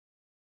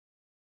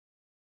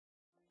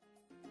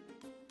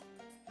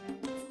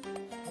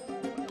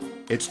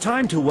It's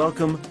time to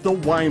welcome the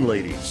Wine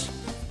Ladies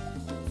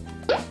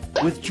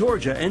with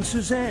Georgia and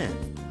Suzanne.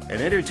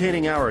 An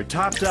entertaining hour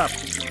topped up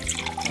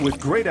with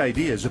great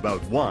ideas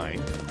about wine,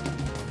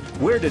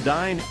 where to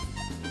dine,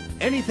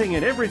 anything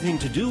and everything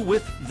to do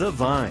with the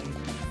vine.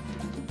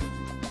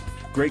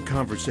 Great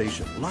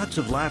conversation, lots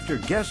of laughter,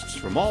 guests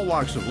from all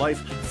walks of life,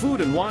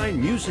 food and wine,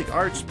 music,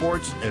 art,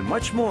 sports, and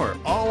much more,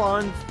 all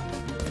on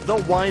the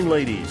Wine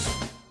Ladies.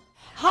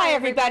 Hi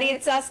everybody,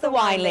 it's us, the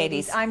Wine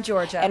Ladies. I'm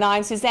Georgia. And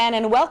I'm Suzanne,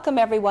 and welcome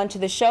everyone to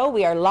the show.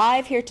 We are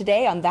live here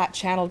today on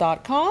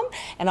thatchannel.com,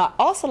 and I'd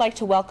also like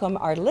to welcome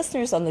our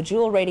listeners on the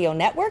Jewel Radio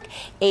Network,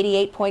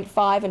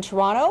 88.5 in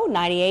Toronto,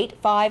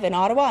 98.5 in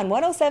Ottawa, and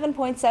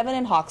 107.7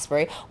 in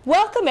Hawkesbury.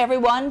 Welcome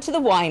everyone to the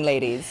Wine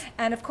Ladies.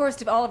 And of course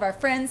to all of our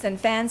friends and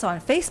fans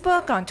on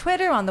Facebook, on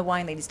Twitter, on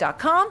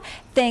thewineladies.com.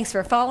 Thanks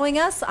for following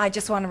us. I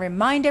just want to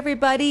remind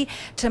everybody,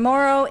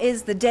 tomorrow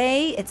is the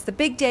day, it's the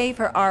big day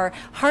for our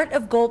Heart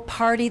of Gold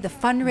Party, the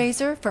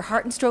fundraiser for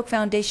Heart and Stroke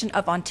Foundation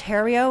of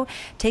Ontario,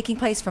 taking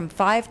place from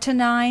 5 to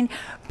 9.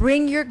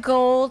 Bring your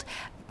gold,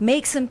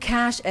 make some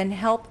cash, and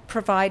help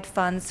provide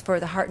funds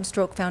for the Heart and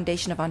Stroke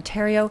Foundation of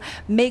Ontario.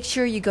 Make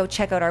sure you go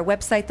check out our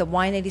website,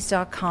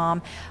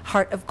 thewineladies.com,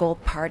 Heart of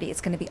Gold Party.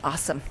 It's going to be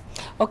awesome.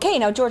 Okay,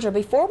 now Georgia,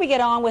 before we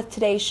get on with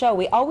today's show,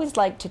 we always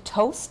like to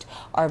toast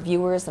our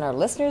viewers and our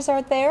listeners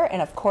out there,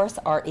 and of course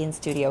our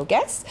in-studio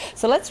guests.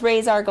 So let's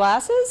raise our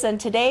glasses, and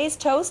today's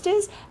toast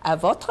is à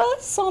votre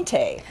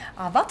santé.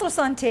 À votre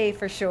santé,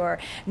 for sure.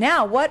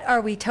 Now, what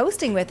are we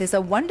toasting with is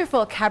a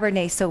wonderful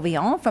Cabernet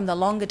Sauvignon from the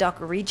Languedoc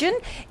region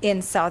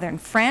in southern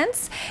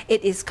France.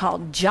 It is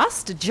called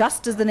Just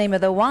is the name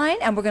of the wine,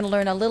 and we're going to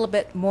learn a little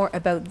bit more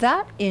about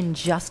that in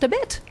just a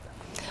bit.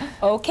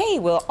 Okay,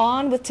 well,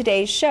 on with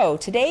today's show.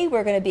 Today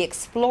we're going to be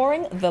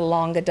exploring the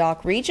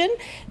Languedoc region,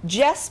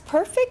 just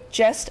perfect,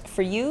 just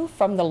for you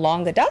from the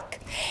Languedoc.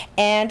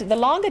 And the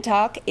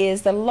Languedoc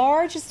is the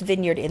largest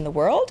vineyard in the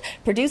world,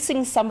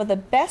 producing some of the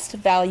best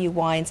value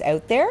wines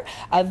out there.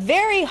 A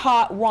very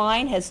hot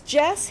wine has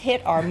just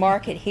hit our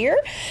market here.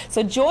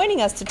 So joining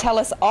us to tell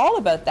us all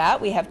about that,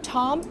 we have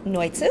Tom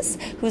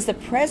Noitzes, who's the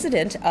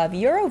president of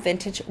Euro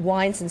Vintage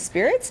Wines and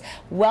Spirits.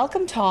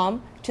 Welcome,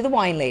 Tom, to the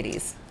Wine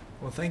Ladies.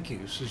 Well, thank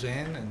you,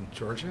 Suzanne and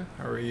Georgia.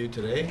 How are you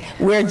today?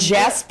 We're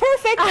just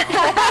perfect.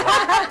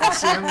 Let's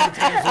see how many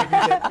times we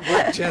can get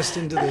work just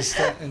into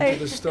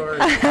the story.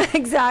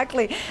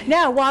 Exactly.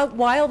 Now,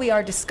 while we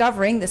are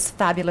discovering this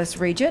fabulous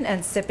region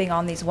and sipping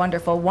on these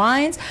wonderful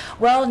wines,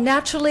 well,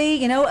 naturally,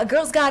 you know, a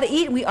girl's got to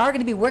eat, and we are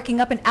going to be working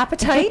up an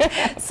appetite.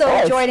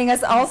 So joining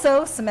us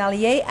also,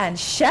 sommelier and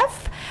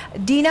chef,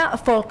 Dina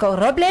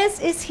Folco-Robles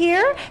is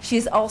here.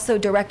 She's also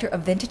Director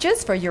of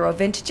Vintages for Euro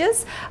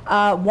Vintages,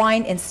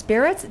 Wine and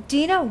Spirits.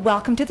 Dina,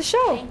 welcome to the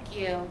show. Thank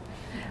you.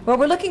 Well,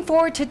 we're looking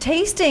forward to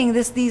tasting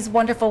these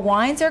wonderful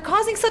wines. They're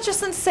causing such a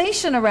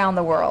sensation around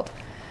the world.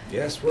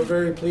 Yes, we're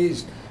very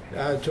pleased to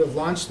have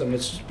launched them.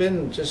 It's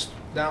been just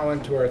now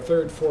into our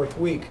fourth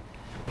week,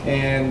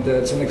 and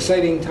it's an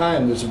exciting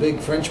time. There's a big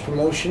French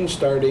promotion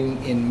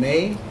starting in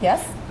May.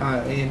 Yes.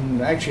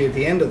 Actually at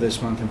the end of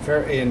this month,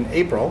 in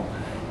April.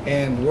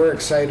 And we're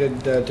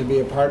excited to be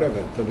a part of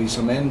it. There'll be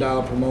some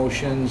end-aisle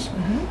promotions.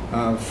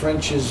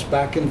 French is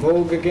back in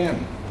vogue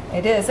again.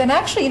 It is. And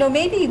actually, you know,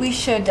 maybe we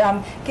should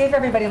give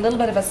everybody a little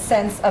bit of a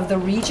sense of the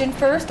region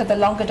first, of the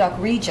Languedoc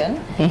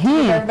region. Give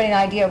everybody an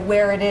idea of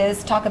where it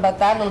is, talk about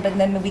that a little bit,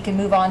 and then we can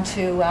move on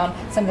to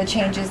some of the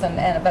changes and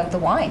about the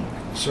wine.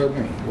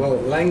 Certainly. Well,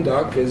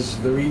 Languedoc is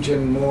the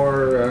region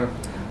more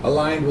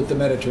aligned with the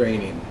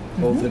Mediterranean,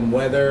 both in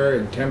weather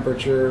and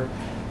temperature.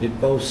 It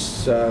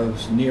boasts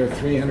near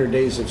 300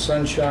 days of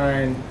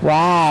sunshine.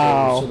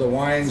 Wow. So the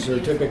wines are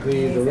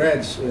typically, the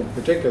reds in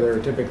particular, are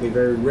typically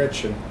very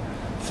rich and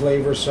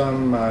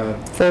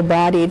flavorsome.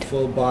 Full-bodied.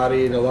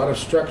 Full-bodied, a lot of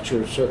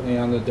structure certainly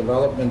on the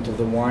development of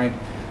the wine.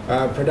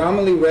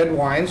 Predominantly red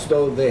wines,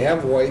 though they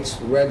have whites.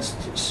 Reds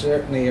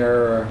certainly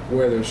are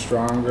where they're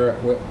stronger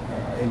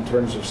in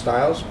terms of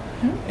styles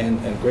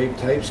and grape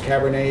types.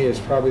 Cabernet is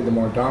probably the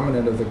more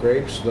dominant of the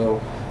grapes,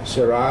 though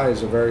Syrah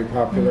is a very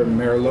popular,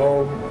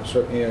 Merlot,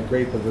 certainly a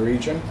grape of the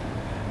region.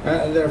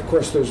 And then, of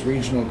course, there's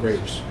regional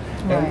grapes.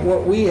 Right. And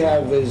what we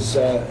have is,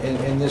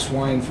 in this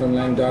wine from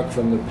Languedoc,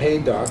 from the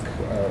Pays d'Oc,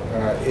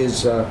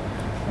 is,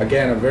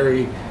 again, a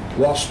very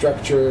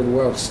well-structured,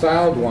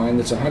 well-styled wine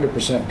that's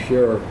 100%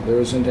 pure. There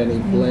isn't any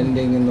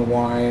blending in the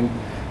wine.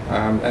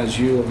 As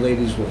you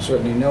ladies will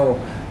certainly know,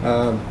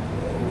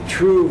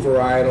 true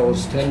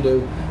varietals tend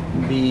to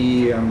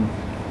be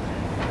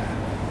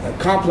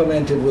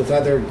complemented with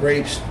other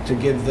grapes to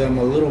give them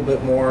a little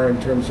bit more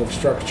in terms of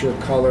structure,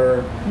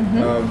 color,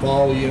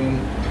 volume.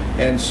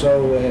 And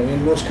so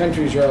in most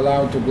countries you're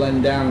allowed to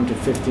blend down to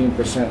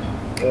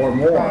 15% or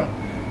more.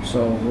 Right.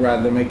 So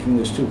rather than making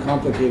this too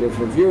complicated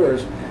for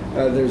viewers,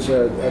 there's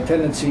a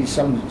tendency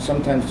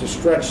sometimes to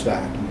stretch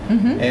that.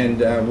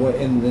 And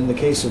in the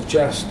case of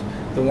Just,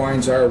 the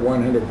wines are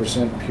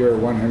 100% pure,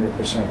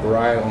 100%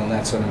 varietal, and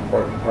that's an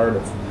important part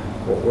of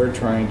what we're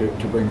trying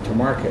to bring to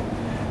market.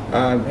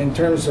 In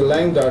terms of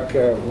Languedoc,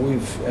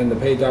 and the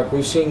Pays d'Oc,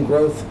 we've seen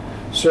growth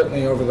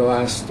certainly over the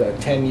last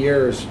 10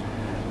 years,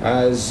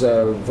 as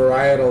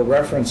varietal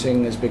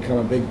referencing has become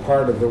a big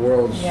part of the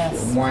world's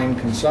wine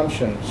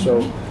consumption.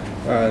 So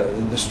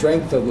the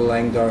strength of the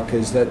Languedoc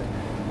is that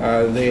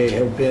they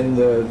have been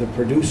the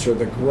producer,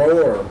 the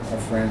grower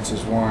of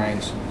France's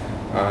wines,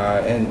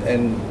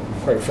 and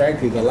quite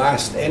frankly, the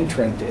last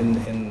entrant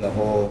in the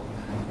whole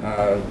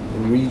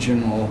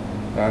regional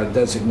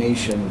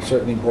designation.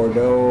 Certainly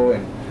Bordeaux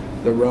and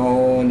the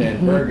Rhone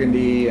and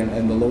Burgundy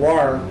and the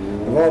Loire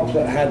have all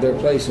had their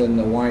place in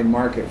the wine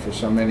market for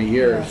so many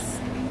years. Yes.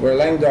 Where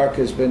Languedoc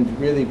has been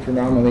really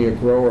predominantly a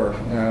grower,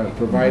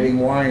 providing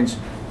wines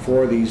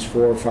for these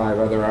 4 or 5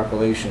 other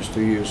appellations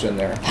to use in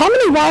there. How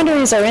many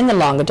wineries are in the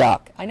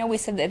Languedoc? I know we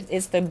said that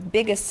it's the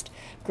biggest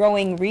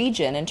growing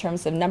region in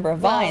terms of number of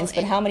vines,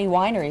 but how many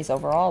wineries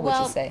overall would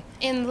you say?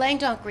 In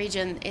Languedoc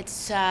region,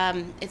 it's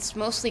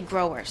mostly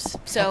growers.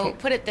 So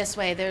put it this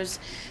way, the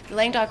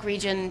Languedoc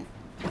region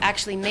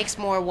actually makes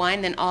more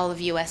wine than all of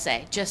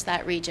USA, just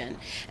that region.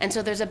 And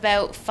so there's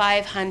about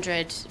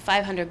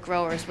 500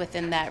 growers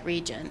within that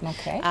region.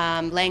 Okay.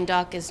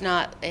 Languedoc is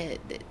not,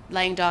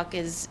 Languedoc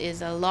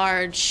is a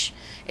large,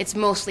 it's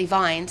mostly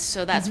vines,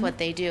 so that's what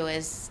they do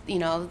is, you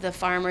know, the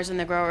farmers and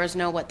the growers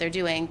know what they're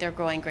doing. They're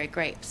growing great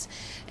grapes.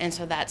 And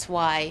so that's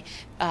why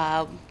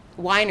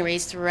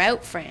wineries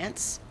throughout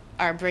France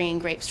are bringing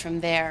grapes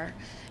from there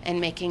and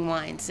making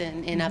wines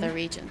in other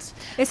regions.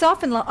 It's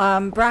often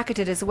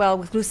bracketed as well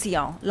with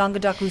Roussillon,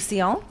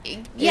 Languedoc-Roussillon.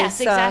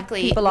 Yes,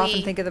 exactly. People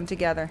often think of them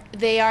together.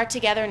 They are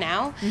together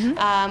now.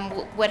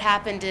 What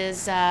happened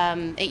is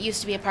it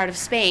used to be a part of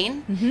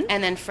Spain,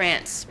 and then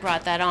France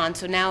brought that on.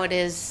 So now it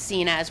is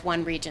seen as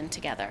one region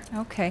together.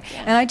 Okay.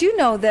 Yeah. And I do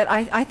know that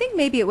I think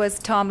maybe it was,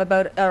 Tom,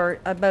 about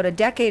a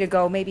decade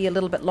ago, maybe a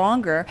little bit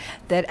longer,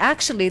 that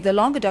actually the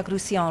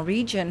Languedoc-Roussillon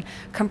region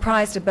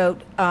comprised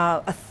about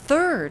a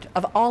third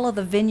of all of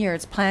the vineyards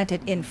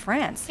planted in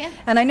France. Yeah.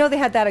 And I know they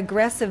had that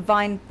aggressive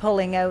vine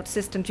pulling out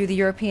system through the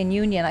European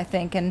Union, I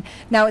think, and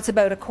now it's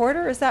about a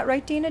quarter. Is that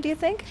right, Dina, do you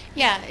think?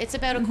 Yeah, it's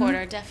about a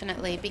quarter,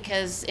 definitely,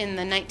 because in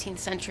the 19th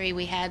century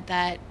we had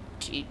that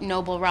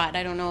noble rot.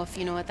 I don't know if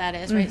you know what that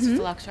is, right? It's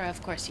phylloxera,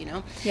 of course you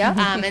know.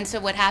 Yeah. And so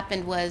what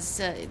happened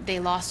was they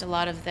lost a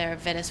lot of their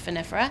Vitis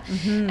vinifera,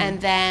 and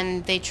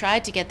then they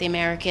tried to get the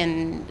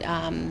American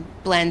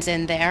blends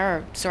in there,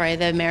 or sorry,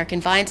 the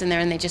American vines in there,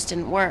 and they just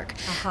didn't work.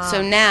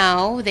 So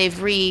now they've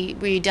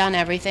redone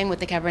everything with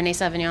the Cabernet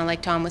Sauvignon,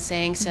 like Tom was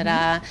saying,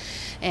 Syrah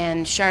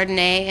and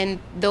Chardonnay, and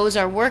those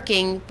are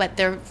working, but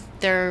they're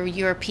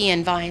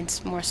European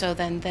vines more so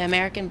than the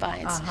American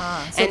vines.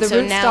 So the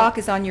rootstock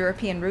is on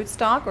European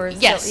rootstock, or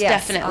is yes, still,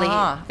 yes, definitely.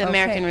 The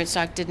American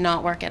rootstock did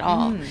not work at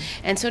all,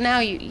 and so now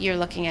you're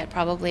looking at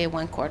probably a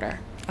 1/4.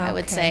 I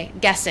would say,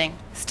 guessing.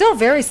 Still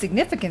very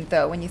significant,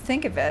 though, when you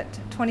think of it.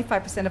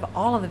 25% of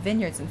all of the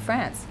vineyards in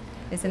France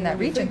is in that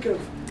region. Think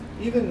of,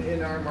 even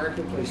in our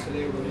marketplace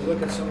today, when you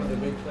look at some of the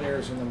big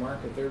players in the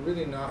market, they're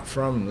really not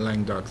from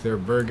Languedoc. They're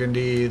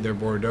Burgundy, they're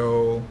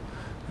Bordeaux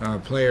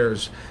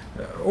players.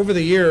 Over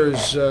the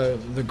years,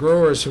 the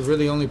growers have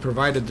really only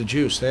provided the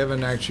juice. They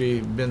haven't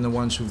actually been the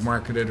ones who've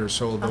marketed or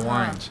sold the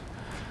wines.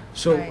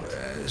 So,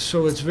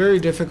 so it's very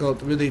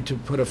difficult really to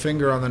put a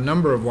finger on the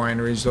number of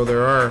wineries, though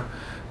there are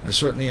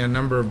certainly a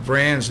number of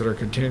brands that are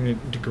continuing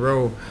to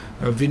grow.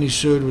 Vini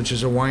Sud, which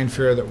is a wine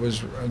fair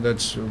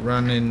that's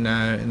run in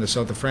the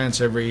south of France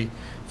every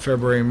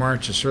February,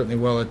 March, is certainly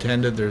well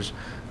attended. There's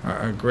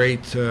a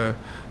great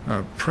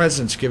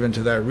presence given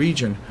to that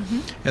region,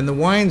 and the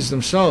wines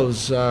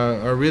themselves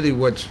are really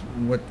what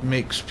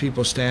makes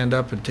people stand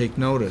up and take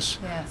notice.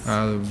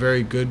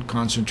 Very good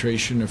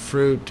concentration of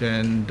fruit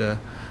and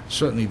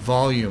certainly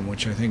volume,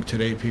 which I think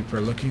today people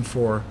are looking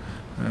for.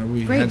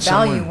 Great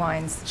value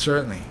wines.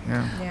 Certainly,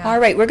 yeah. All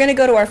right, we're going to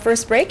go to our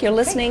first break. You're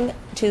listening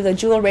to the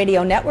Jewel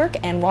Radio Network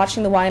and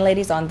watching the Wine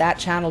Ladies on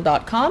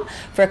thatchannel.com.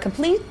 For a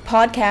complete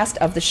podcast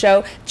of the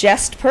show,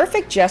 just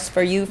perfect, just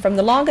for you from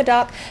the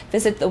Languedoc,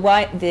 visit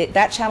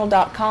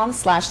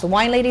thatchannel.com/the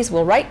Wine Ladies.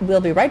 We'll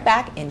be right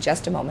back in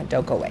just a moment.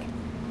 Don't go away.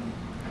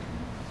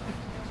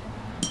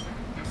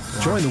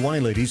 Join the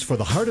Wine Ladies for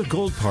the Heart of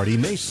Gold Party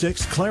May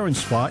 6th,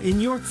 Clarence Spa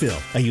in Yorkville,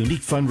 a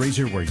unique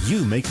fundraiser where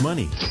you make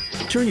money.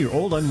 Turn your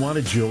old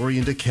unwanted jewelry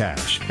into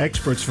cash.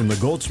 Experts from the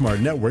Gold Smart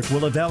Network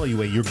will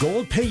evaluate your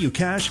gold, pay you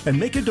cash, and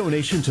make a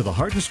donation to the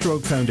Heart and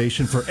Stroke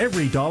Foundation for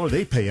every dollar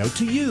they pay out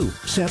to you.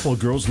 Sample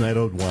Girls Night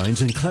Out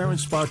wines and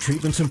Clarence Spa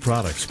treatments and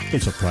products.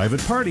 It's a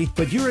private party,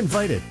 but you're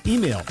invited.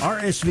 Email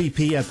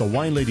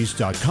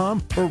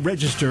rsvp@thewineladies.com or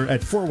register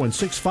at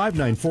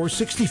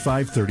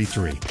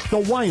 416-594-6533. The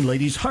Wine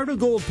Ladies Heart of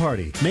Gold Party,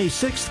 May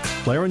 6th,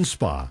 Clarence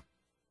Spa.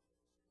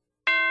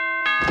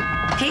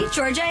 Hey,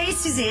 Georgia. Hey,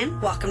 Suzanne.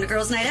 Welcome to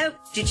Girls Night Out.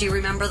 Did you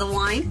remember the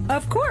wine?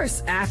 Of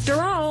course.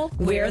 After all,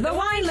 we're the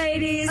wine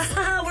ladies.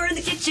 We're in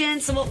the kitchen,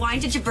 so what wine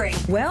did you bring?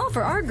 Well,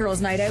 for our girls'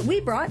 night out,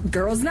 we brought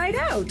Girls' Night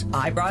Out.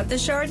 I brought the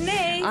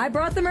Chardonnay. I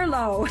brought the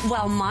Merlot.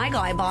 Well, my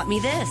guy bought me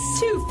this.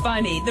 Too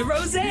funny, the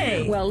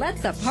Rosé. Well, let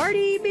the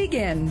party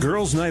begin.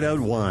 Girls Night Out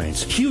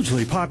Wines.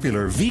 Hugely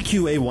popular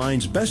VQA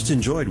wines best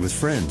enjoyed with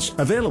friends.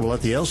 Available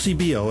at the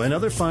LCBO and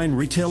other fine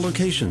retail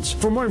locations.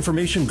 For more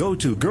information, go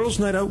to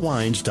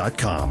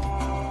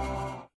girlsnightoutwines.com.